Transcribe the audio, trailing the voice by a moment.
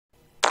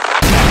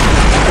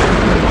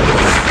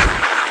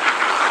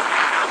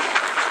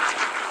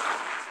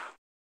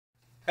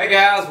Hey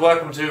guys,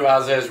 welcome to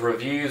Isaiah's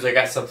Reviews. I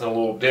got something a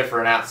little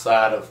different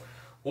outside of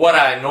what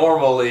I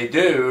normally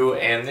do,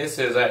 and this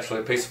is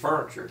actually a piece of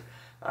furniture.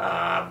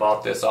 I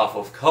bought this off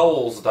of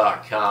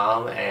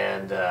Kohls.com,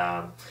 and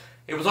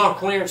it was on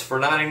clearance for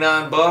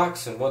 99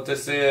 bucks. And what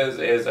this is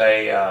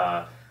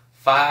a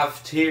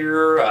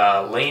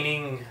 5-tier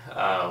leaning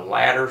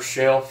ladder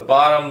shelf. The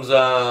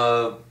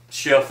bottom's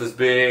shelf is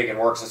big and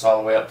works us all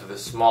the way up to the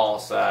small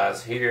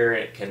size. Here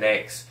it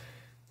connects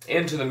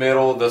into the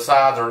middle. The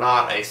sides are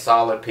not a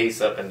solid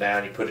piece up and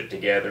down. You put it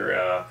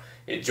together.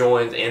 It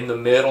joins in the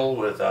middle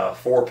with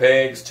 4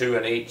 pegs, 2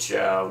 in each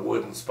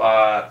wooden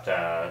spot.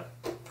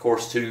 Of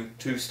course,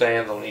 two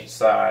stands on each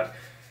side.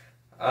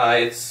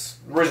 It's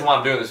the reason why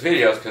I'm doing this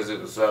video is because it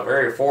was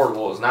very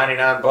affordable. It was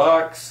 99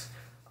 bucks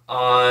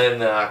on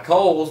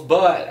Kohls,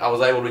 but I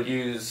was able to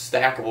use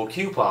stackable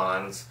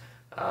coupons,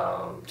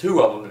 2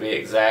 of them to be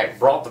exact.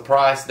 Brought the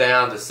price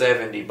down to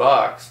 70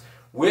 bucks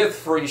with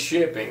free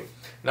shipping.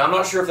 Now, I'm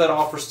not sure if that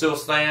offer still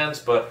stands,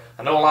 but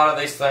I know a lot of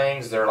these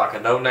things, they're like a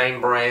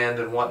no-name brand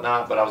and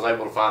whatnot, but I was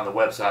able to find the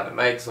website that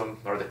makes them,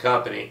 or the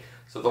company.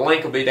 So the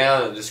link will be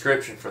down in the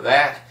description for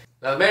that.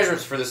 Now, the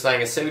measurements for this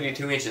thing is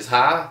 72 inches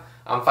high.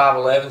 I'm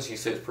 5'11", so you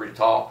see it's pretty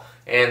tall,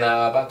 and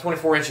about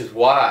 24 inches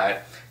wide.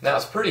 Now,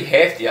 it's pretty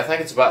hefty. I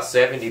think it's about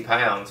 70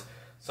 pounds.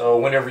 So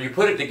whenever you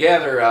put it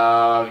together,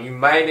 you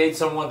may need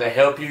someone to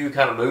help you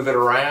kind of move it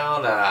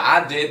around.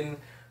 I didn't.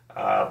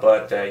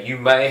 But you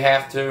may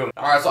have to.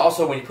 Alright, so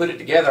also when you put it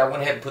together, I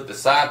went ahead and put the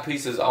side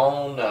pieces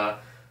on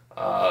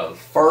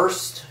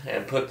first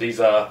and put these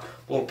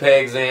little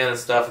pegs in and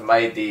stuff and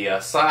made the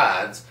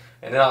sides.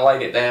 And then I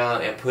laid it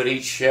down and put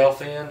each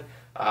shelf in.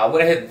 I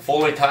went ahead and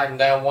fully tightened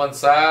down one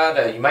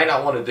side. You may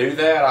not want to do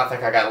that. I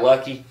think I got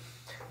lucky.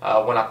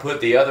 When I put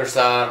the other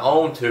side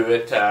onto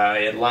it,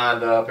 it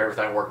lined up.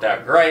 Everything worked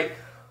out great.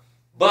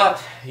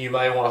 But you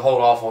may want to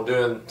hold off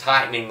on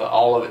tightening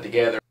all of it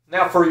together.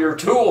 Now, for your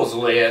tools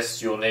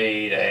list, you'll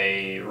need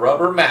a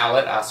rubber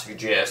mallet, I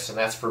suggest, and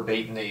that's for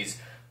beating these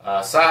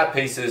side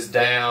pieces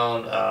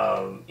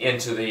down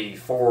into the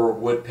 4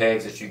 wood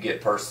pegs that you get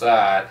per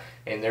side.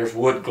 And there's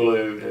wood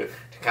glue to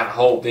kind of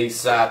hold these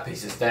side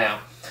pieces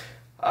down.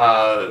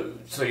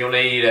 So you'll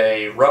need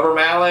a rubber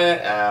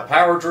mallet,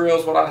 power drill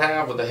is what I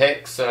have with the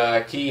hex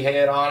key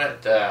head on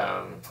it.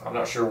 I'm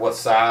not sure what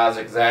size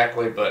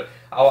exactly, but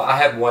I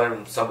had one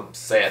in some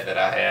set that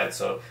I had,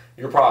 so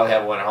you'll probably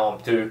have one at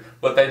home too.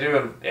 But they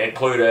do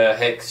include a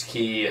hex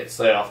key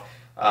itself.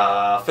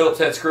 Phillips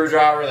head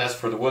screwdriver, that's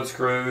for the wood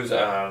screws.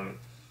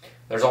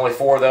 There's only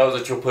 4 of those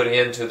that you'll put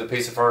into the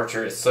piece of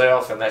furniture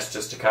itself, and that's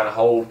just to kind of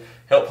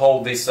help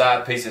hold these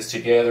side pieces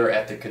together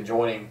at the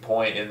conjoining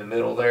point in the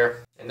middle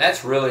there. And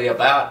that's really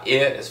about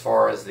it as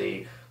far as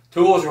the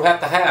tools you'll have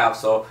to have.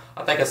 So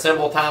I think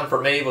assemble time for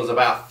me was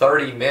about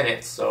 30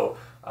 minutes. So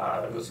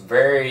it was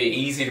very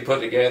easy to put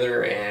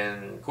together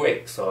and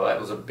quick. So that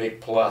was a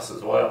big plus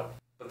as well.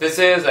 But this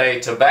is a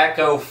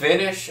tobacco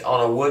finish on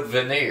a wood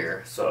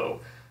veneer.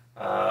 So,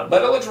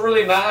 but it looks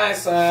really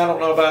nice. I don't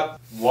know about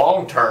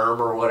long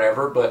term or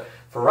whatever, but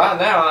for right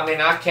now, I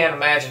mean, I can't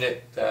imagine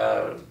it.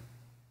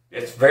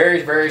 It's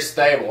very, very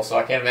stable, so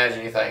I can't imagine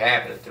anything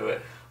happening to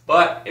it.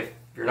 But if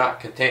you're not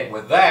content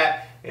with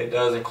that, it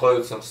does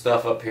include some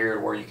stuff up here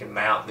where you can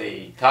mount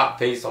the top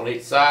piece on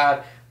each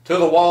side to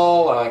the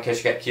wall, in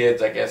case you got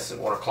kids, I guess, that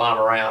want to climb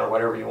around or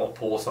whatever. You want to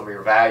pull some of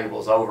your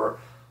valuables over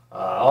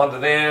onto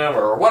them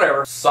or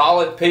whatever.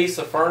 Solid piece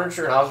of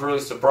furniture, and I was really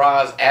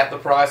surprised at the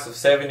price of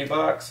 70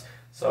 bucks.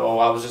 So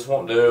I was just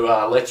wanting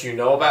to let you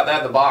know about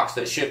that. The box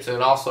that ships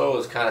in also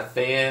is kind of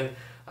thin.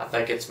 I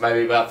think it's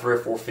maybe about 3 or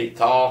 4 feet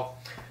tall.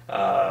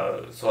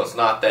 So it's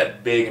not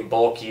that big and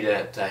bulky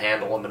to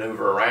handle and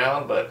maneuver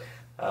around, but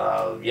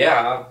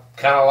yeah, I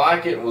kind of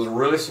like it. Was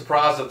really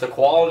surprised at the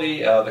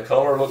quality. The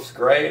color looks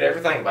great.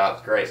 Everything about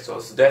it's great. So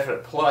it's a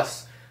definite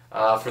plus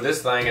for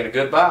this thing and a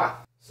good buy.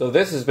 So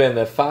this has been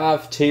the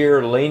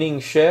 5-tier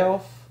leaning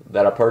shelf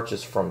that I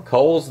purchased from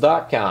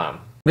Kohls.com.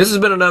 This has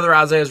been another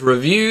Isaiah's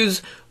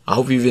Reviews. I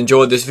hope you've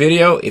enjoyed this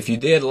video. If you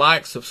did,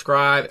 like,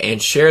 subscribe,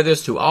 and share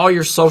this to all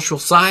your social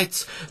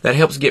sites. That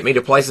helps get me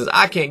to places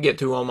I can't get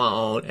to on my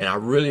own, and I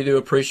really do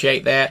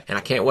appreciate that, and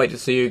I can't wait to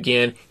see you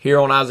again here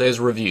on Isaiah's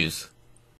Reviews.